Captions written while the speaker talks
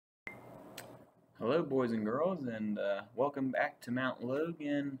Hello, boys and girls, and welcome back to Mount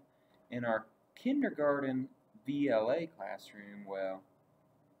Logan in our kindergarten VLA classroom. Well,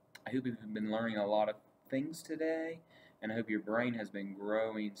 I hope you've been learning a lot of things today, and I hope your brain has been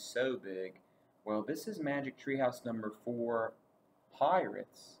growing so big. Well, this is Magic Treehouse number 4,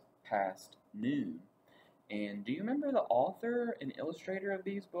 Pirates Past Noon. And do you remember the author and illustrator of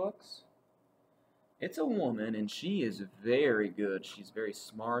these books? It's a woman, and she is very good. She's very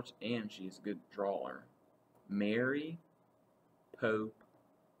smart, and she's a good drawer. Mary Pope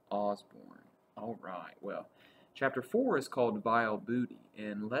Osborne. All right, well, chapter 4 is called Vile Booty,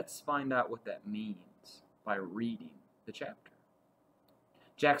 and let's find out what that means by reading the chapter.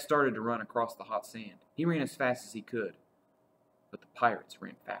 Jack started to run across the hot sand. He ran as fast as he could, but the pirates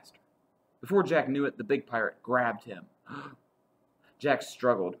ran faster. Before Jack knew it, the big pirate grabbed him. Jack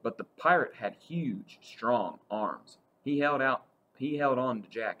struggled, but the pirate had huge, strong arms. He held on to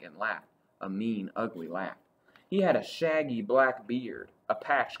Jack and laughed, a mean, ugly laugh. He had a shaggy black beard. A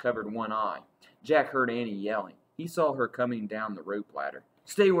patch covered one eye. Jack heard Annie yelling. He saw her coming down the rope ladder.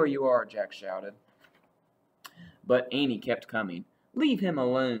 "Stay where you are," Jack shouted. But Annie kept coming. "Leave him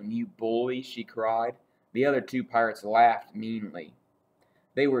alone, you bully," she cried. The other two pirates laughed meanly.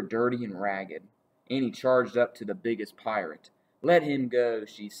 They were dirty and ragged. Annie charged up to the biggest pirate. "Let him go,"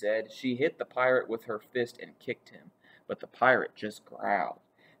 she said. She hit the pirate with her fist and kicked him, but the pirate just growled.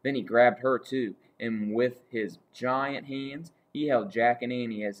 Then he grabbed her too, and with his giant hands, he held Jack and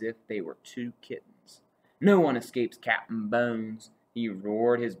Annie as if they were two kittens. "No one escapes Captain Bones," he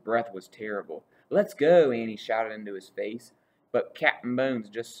roared. His breath was terrible. "Let's go," Annie shouted into his face, but Captain Bones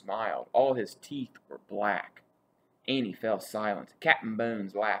just smiled. All his teeth were black. Annie fell silent. Captain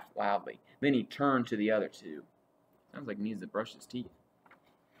Bones laughed loudly. Then he turned to the other two. Sounds like he needs to brush his teeth.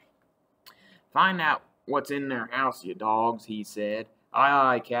 "Find out what's in their house, you dogs," he said.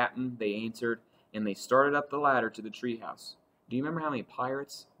 "Aye, aye, Captain," they answered, and they started up the ladder to the treehouse. Do you remember how many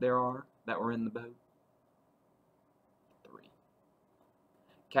pirates there are that were in the boat? 3.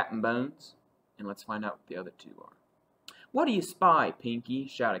 Captain Bones, and let's find out what the other two are. "What do you spy, Pinky?"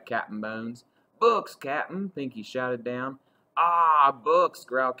 shouted Captain Bones. "Books, Captain," Pinky shouted down. "Ah, books,"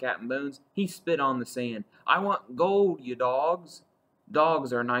 growled Captain Bones. He spit on the sand. "I want gold, you dogs."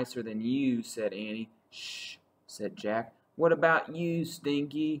 "Dogs are nicer than you," said Annie. "Shh," said Jack. "What about you,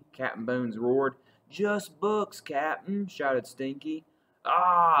 Stinky?" Captain Bones roared. "Just books, Captain," shouted Stinky.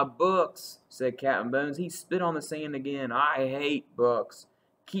 "Ah, books," said Captain Bones. He spit on the sand again. "I hate books.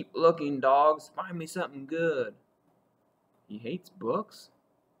 Keep looking, dogs. Find me something good." He hates books?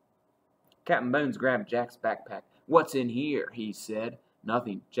 Captain Bones grabbed Jack's backpack. "What's in here?" he said.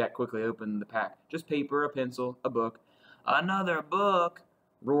 "Nothing." Jack quickly opened the pack. "Just paper, a pencil, a book." "Another book!"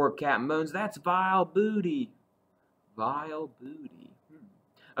 roared Captain Bones. "That's Vile Booty." Vile Booty.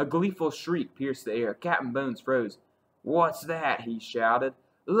 A gleeful shriek pierced the air. Captain Bones froze. "What's that?" he shouted.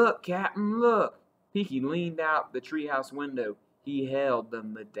 "Look, Captain, look!" Pinky leaned out the treehouse window. He held the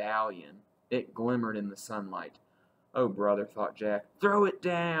medallion. It glimmered in the sunlight. "Oh, brother," thought Jack. "Throw it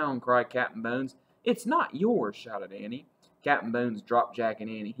down!" cried Captain Bones. "It's not yours," shouted Annie. Captain Bones dropped Jack and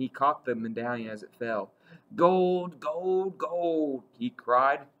Annie. He caught the medallion as it fell. "Gold, gold, gold!" he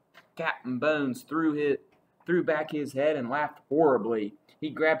cried. Captain Bones threw back his head and laughed horribly. He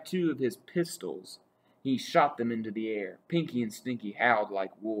grabbed 2 of his pistols. He shot them into the air. Pinky and Stinky howled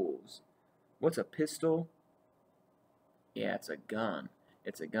like wolves. What's a pistol? Yeah, it's a gun.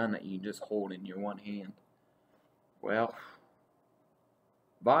 It's a gun that you just hold in your one hand. Well,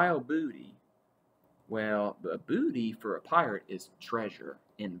 Vile Booty. Well, the booty for a pirate is treasure,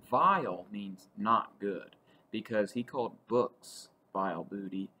 and vile means not good, because he called books vile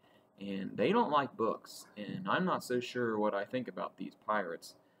booty, and they don't like books, and I'm not so sure what I think about these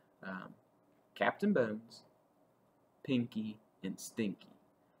pirates. Captain Bones, Pinky, and Stinky.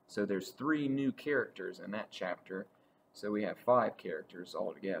 So there's 3 new characters in that chapter, so we have 5 characters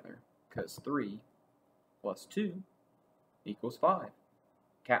altogether, because 3 plus 2 equals 5.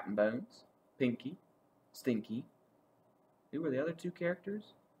 Captain Bones, Pinky, Stinky. Who were the other 2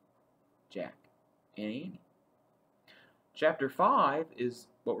 characters? Jack and Annie. Chapter 5 is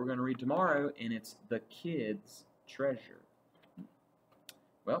what we're going to read tomorrow, and it's The Kid's Treasure.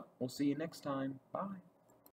 Well, we'll see you next time. Bye.